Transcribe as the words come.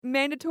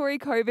mandatory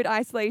COVID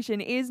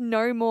isolation is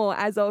no more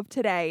as of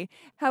today.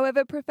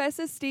 However,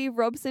 Professor Steve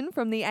Robson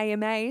from the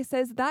AMA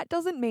says that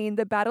doesn't mean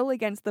the battle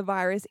against the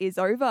virus is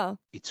over.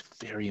 It's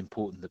very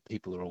important that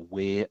people are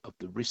aware of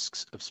the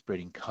risks of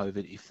spreading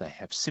COVID if they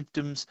have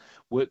symptoms.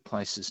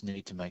 Workplaces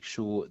need to make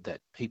sure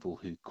that people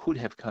who could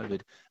have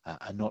COVID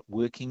are not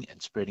working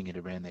and spreading it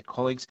around their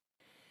colleagues.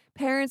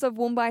 Parents of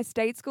Woombye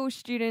State School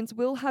students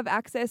will have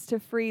access to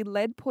free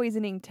lead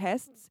poisoning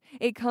tests.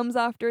 It comes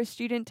after a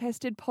student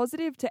tested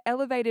positive to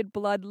elevated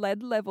blood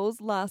lead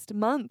levels last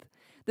month.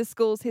 The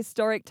school's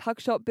historic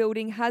tuckshop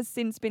building has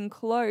since been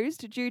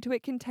closed due to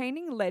it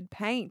containing lead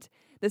paint.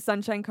 The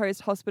Sunshine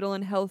Coast Hospital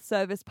and Health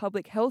Service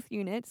Public Health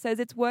Unit says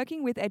it's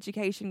working with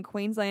Education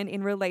Queensland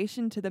in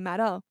relation to the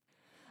matter.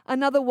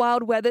 Another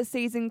wild weather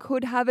season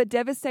could have a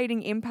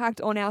devastating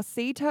impact on our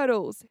sea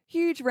turtles.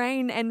 Huge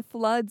rain and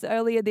floods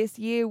earlier this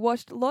year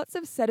washed lots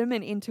of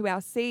sediment into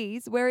our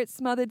seas, where it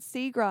smothered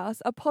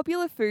seagrass, a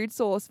popular food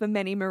source for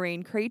many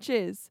marine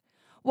creatures.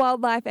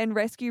 Wildlife and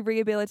rescue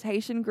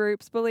rehabilitation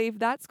groups believe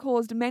that's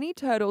caused many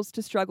turtles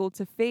to struggle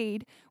to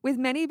feed, with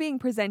many being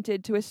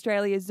presented to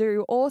Australia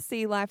Zoo or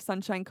Sea Life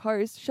Sunshine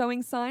Coast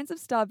showing signs of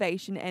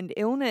starvation and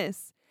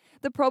illness.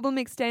 The problem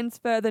extends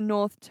further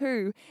north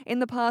too. In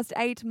the past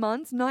 8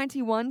 months,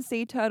 91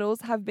 sea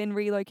turtles have been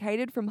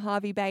relocated from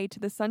Hervey Bay to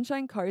the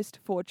Sunshine Coast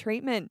for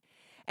treatment.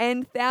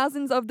 And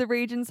thousands of the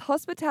region's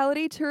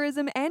hospitality,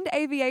 tourism and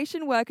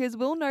aviation workers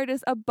will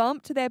notice a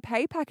bump to their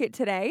pay packet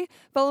today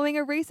following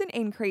a recent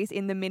increase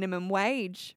in the minimum wage.